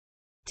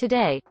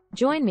Today,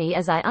 join me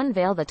as I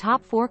unveil the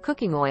top 4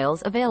 cooking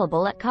oils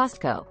available at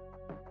Costco.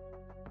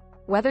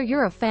 Whether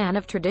you're a fan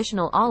of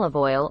traditional olive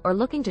oil or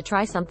looking to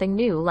try something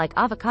new like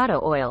avocado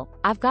oil,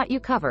 I've got you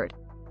covered.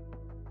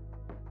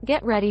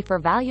 Get ready for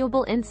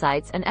valuable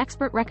insights and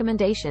expert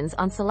recommendations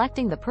on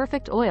selecting the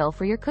perfect oil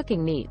for your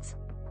cooking needs.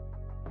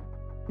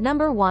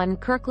 Number 1.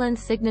 Kirkland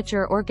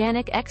Signature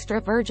Organic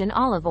Extra Virgin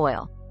Olive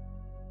Oil.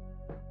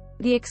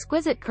 The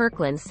exquisite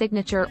Kirkland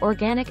Signature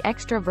Organic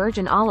Extra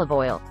Virgin Olive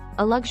Oil,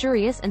 a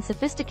luxurious and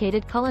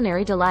sophisticated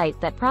culinary delight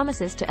that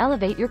promises to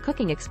elevate your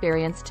cooking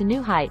experience to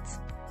new heights.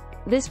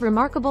 This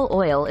remarkable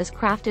oil is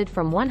crafted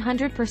from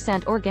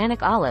 100%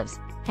 organic olives,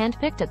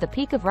 handpicked at the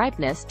peak of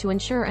ripeness to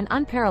ensure an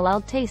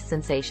unparalleled taste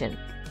sensation.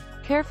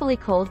 Carefully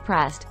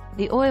cold-pressed,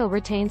 the oil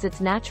retains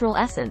its natural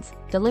essence,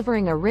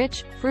 delivering a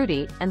rich,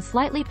 fruity, and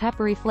slightly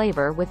peppery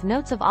flavor with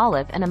notes of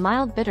olive and a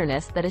mild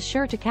bitterness that is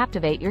sure to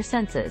captivate your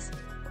senses.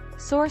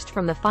 Sourced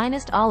from the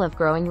finest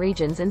olive-growing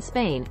regions in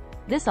Spain,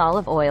 this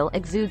olive oil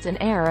exudes an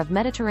air of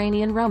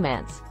Mediterranean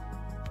romance.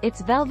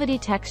 Its velvety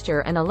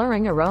texture and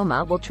alluring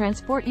aroma will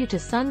transport you to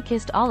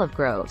sun-kissed olive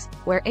groves,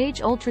 where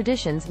age-old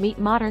traditions meet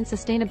modern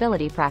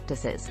sustainability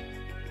practices.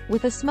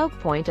 With a smoke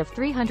point of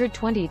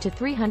 320 to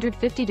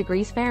 350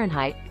 degrees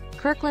Fahrenheit,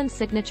 Kirkland's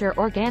Signature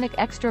Organic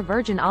Extra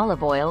Virgin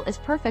Olive Oil is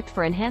perfect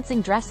for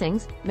enhancing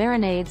dressings,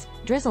 marinades,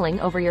 drizzling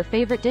over your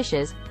favorite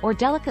dishes, or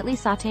delicately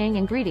sautéing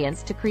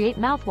ingredients to create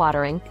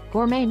mouth-watering,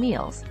 gourmet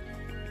meals.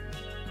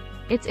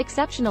 Its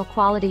exceptional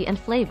quality and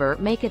flavor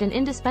make it an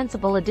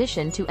indispensable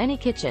addition to any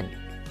kitchen.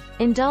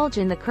 Indulge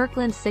in the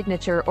Kirkland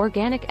Signature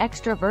Organic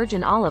Extra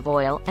Virgin Olive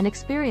Oil and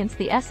experience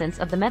the essence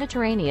of the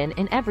Mediterranean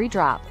in every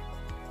drop.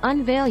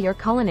 Unveil your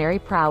culinary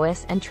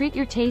prowess and treat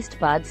your taste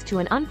buds to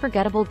an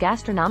unforgettable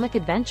gastronomic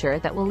adventure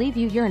that will leave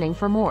you yearning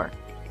for more.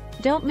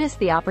 Don't miss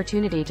the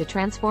opportunity to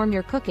transform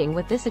your cooking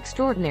with this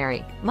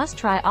extraordinary,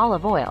 must-try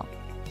olive oil.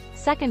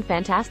 Second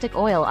fantastic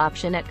oil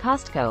option at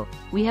Costco,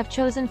 we have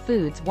Chosen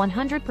Foods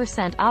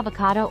 100%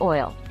 Avocado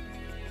Oil.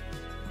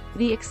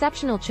 The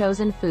exceptional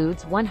Chosen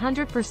Foods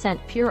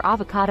 100% Pure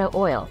Avocado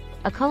Oil,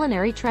 a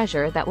culinary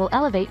treasure that will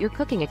elevate your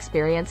cooking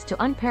experience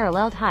to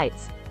unparalleled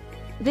heights.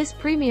 This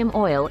premium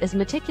oil is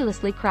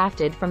meticulously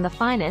crafted from the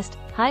finest,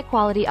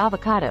 high-quality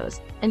avocados,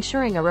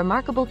 ensuring a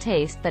remarkable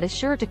taste that is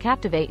sure to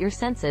captivate your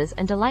senses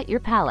and delight your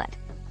palate.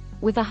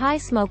 With a high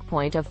smoke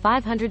point of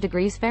 500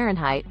 degrees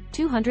Fahrenheit,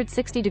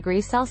 260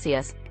 degrees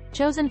Celsius,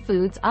 Chosen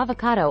Foods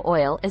avocado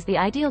oil is the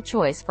ideal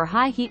choice for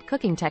high-heat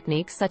cooking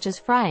techniques such as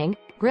frying,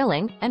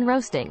 grilling, and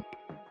roasting.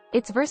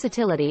 Its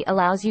versatility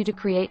allows you to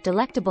create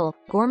delectable,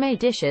 gourmet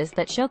dishes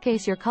that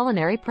showcase your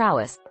culinary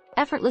prowess,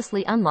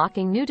 effortlessly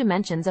unlocking new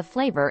dimensions of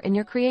flavor in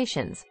your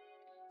creations.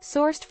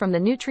 Sourced from the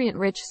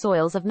nutrient-rich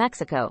soils of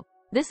Mexico,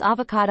 this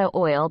avocado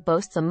oil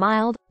boasts a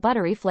mild,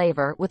 buttery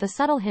flavor with a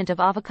subtle hint of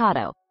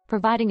avocado,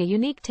 providing a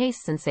unique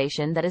taste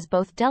sensation that is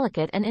both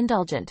delicate and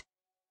indulgent.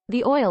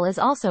 The oil is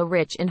also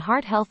rich in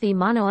heart-healthy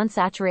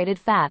monounsaturated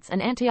fats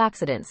and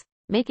antioxidants,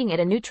 making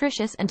it a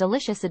nutritious and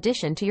delicious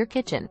addition to your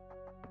kitchen.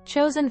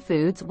 Chosen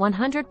Foods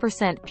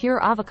 100%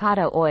 Pure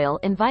Avocado Oil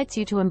invites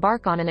you to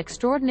embark on an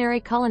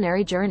extraordinary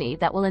culinary journey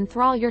that will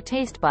enthrall your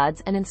taste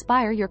buds and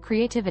inspire your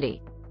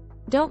creativity.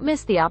 Don't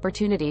miss the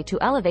opportunity to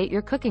elevate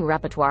your cooking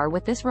repertoire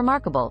with this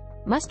remarkable,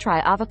 must-try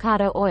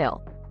avocado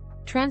oil.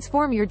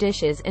 Transform your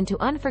dishes into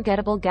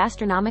unforgettable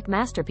gastronomic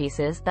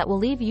masterpieces that will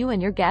leave you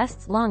and your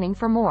guests longing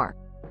for more.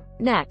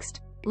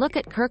 Next, look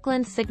at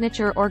Kirkland's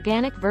Signature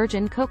Organic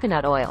Virgin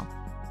Coconut Oil.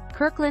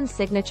 Kirkland's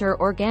Signature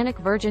Organic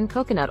Virgin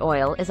Coconut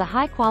Oil is a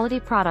high-quality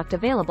product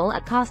available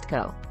at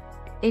Costco.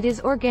 It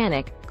is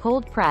organic,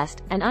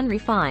 cold-pressed, and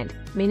unrefined,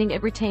 meaning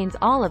it retains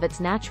all of its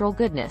natural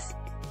goodness.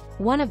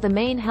 One of the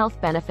main health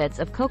benefits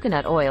of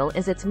coconut oil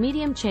is its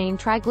medium-chain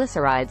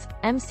triglycerides,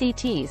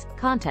 MCTs,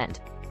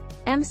 content.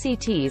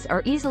 MCTs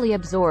are easily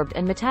absorbed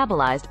and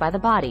metabolized by the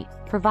body,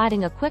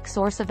 providing a quick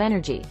source of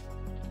energy.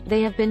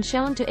 They have been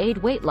shown to aid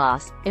weight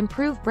loss,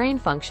 improve brain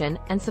function,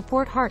 and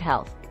support heart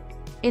health.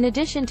 In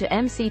addition to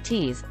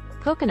MCTs,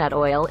 coconut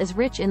oil is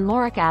rich in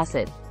lauric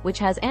acid, which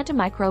has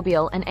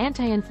antimicrobial and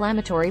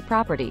anti-inflammatory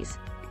properties.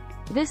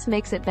 This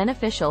makes it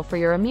beneficial for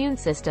your immune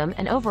system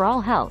and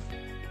overall health.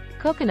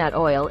 Coconut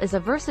oil is a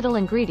versatile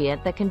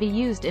ingredient that can be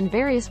used in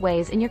various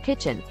ways in your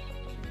kitchen.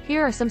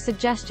 Here are some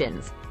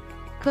suggestions.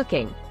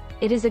 Cooking.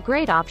 It is a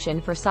great option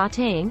for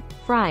sautéing,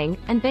 frying,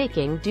 and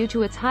baking due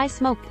to its high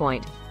smoke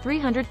point,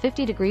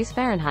 350 degrees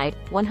Fahrenheit,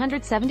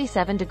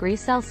 177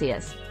 degrees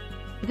Celsius.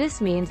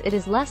 This means it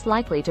is less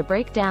likely to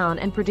break down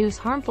and produce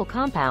harmful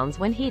compounds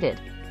when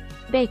heated.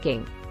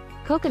 Baking.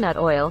 Coconut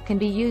oil can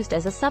be used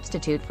as a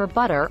substitute for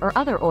butter or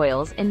other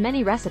oils in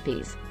many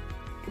recipes.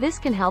 This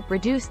can help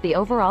reduce the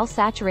overall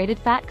saturated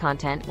fat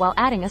content while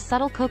adding a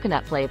subtle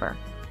coconut flavor.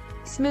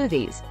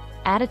 Smoothies.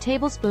 Add a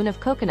tablespoon of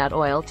coconut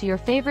oil to your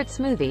favorite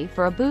smoothie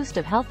for a boost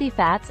of healthy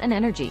fats and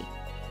energy.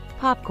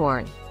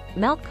 Popcorn.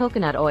 Melt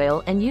coconut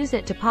oil and use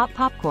it to pop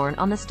popcorn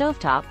on the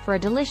stovetop for a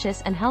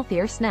delicious and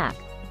healthier snack.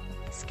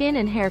 Skin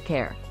and hair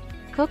care.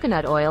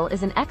 Coconut oil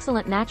is an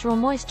excellent natural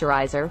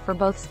moisturizer for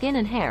both skin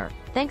and hair,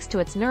 thanks to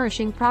its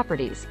nourishing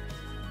properties.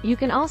 You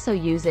can also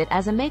use it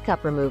as a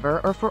makeup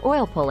remover or for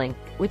oil pulling,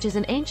 which is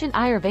an ancient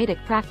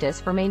Ayurvedic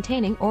practice for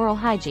maintaining oral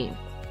hygiene.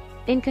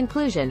 In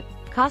conclusion,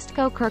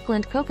 Costco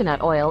Kirkland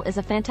coconut oil is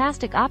a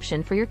fantastic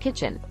option for your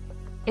kitchen.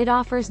 It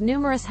offers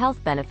numerous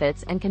health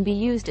benefits and can be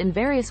used in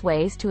various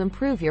ways to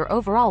improve your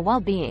overall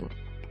well-being.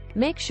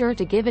 Make sure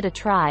to give it a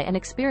try and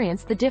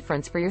experience the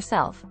difference for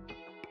yourself.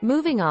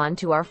 Moving on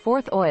to our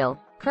fourth oil,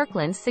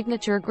 Kirkland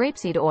Signature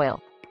Grapeseed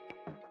Oil.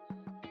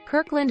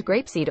 Kirkland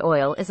Grapeseed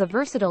Oil is a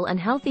versatile and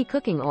healthy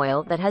cooking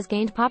oil that has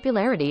gained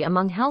popularity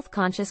among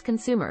health-conscious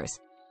consumers.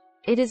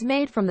 It is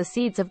made from the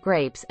seeds of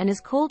grapes and is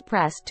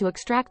cold-pressed to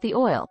extract the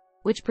oil,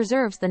 which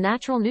preserves the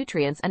natural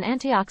nutrients and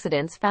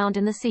antioxidants found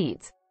in the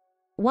seeds.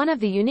 One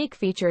of the unique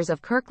features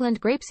of Kirkland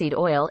Grapeseed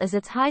Oil is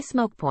its high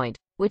smoke point,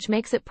 which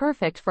makes it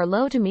perfect for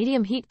low to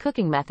medium heat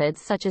cooking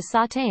methods such as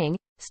sautéing,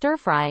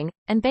 stir-frying,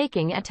 and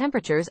baking at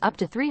temperatures up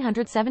to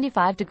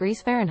 375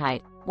 degrees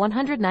Fahrenheit,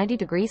 190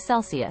 degrees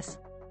Celsius.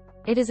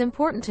 It is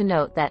important to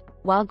note that,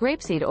 while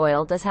grapeseed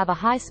oil does have a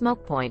high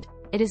smoke point,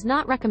 it is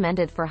not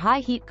recommended for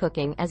high heat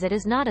cooking as it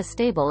is not as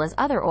stable as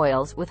other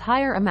oils with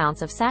higher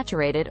amounts of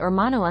saturated or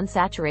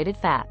monounsaturated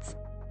fats.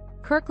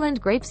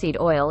 Kirkland Grapeseed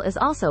Oil is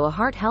also a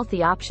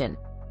heart-healthy option.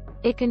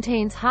 It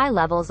contains high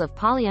levels of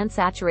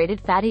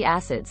polyunsaturated fatty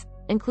acids,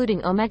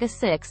 including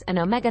omega-6 and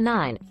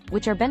omega-9,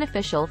 which are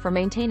beneficial for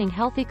maintaining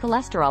healthy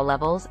cholesterol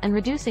levels and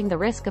reducing the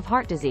risk of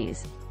heart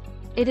disease.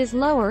 It is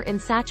lower in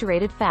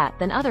saturated fat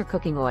than other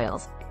cooking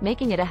oils,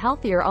 making it a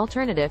healthier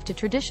alternative to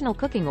traditional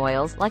cooking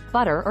oils like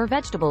butter or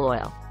vegetable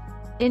oil.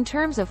 In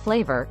terms of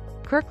flavor,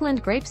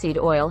 Kirkland Grapeseed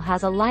Oil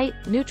has a light,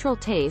 neutral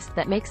taste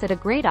that makes it a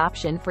great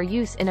option for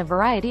use in a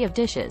variety of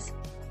dishes.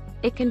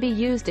 It can be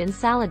used in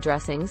salad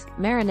dressings,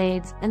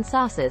 marinades, and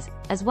sauces,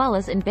 as well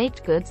as in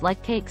baked goods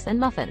like cakes and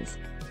muffins.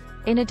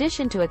 In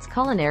addition to its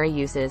culinary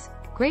uses,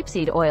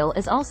 grapeseed oil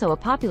is also a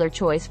popular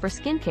choice for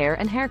skincare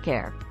and hair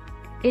care.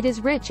 It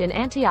is rich in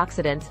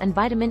antioxidants and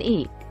vitamin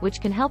E,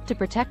 which can help to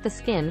protect the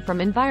skin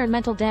from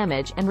environmental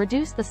damage and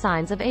reduce the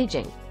signs of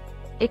aging.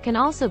 It can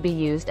also be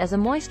used as a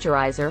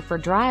moisturizer for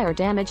dry or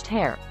damaged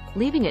hair,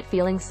 leaving it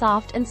feeling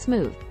soft and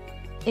smooth.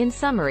 In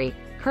summary,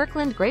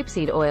 Kirkland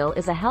Grapeseed Oil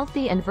is a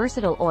healthy and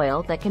versatile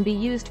oil that can be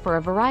used for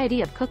a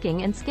variety of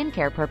cooking and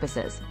skincare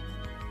purposes.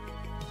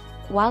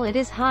 While it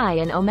is high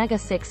in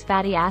omega-6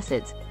 fatty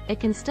acids, it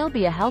can still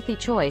be a healthy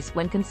choice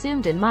when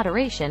consumed in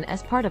moderation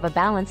as part of a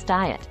balanced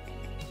diet.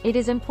 It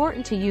is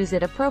important to use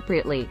it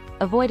appropriately,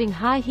 avoiding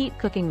high-heat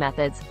cooking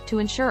methods, to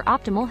ensure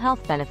optimal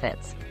health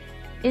benefits.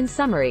 In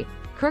summary,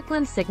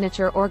 Kirkland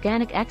Signature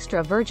Organic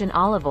Extra Virgin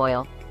Olive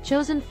Oil,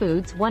 Chosen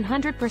Foods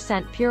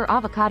 100% Pure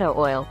Avocado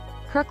Oil,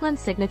 Kirkland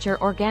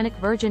Signature Organic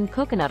Virgin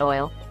Coconut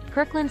Oil,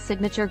 Kirkland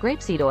Signature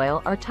Grapeseed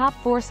Oil are top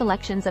 4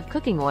 selections of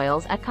cooking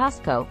oils at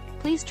Costco.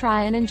 Please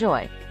try and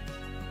enjoy.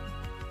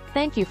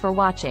 Thank you for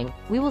watching.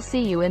 We will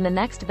see you in the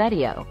next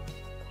video.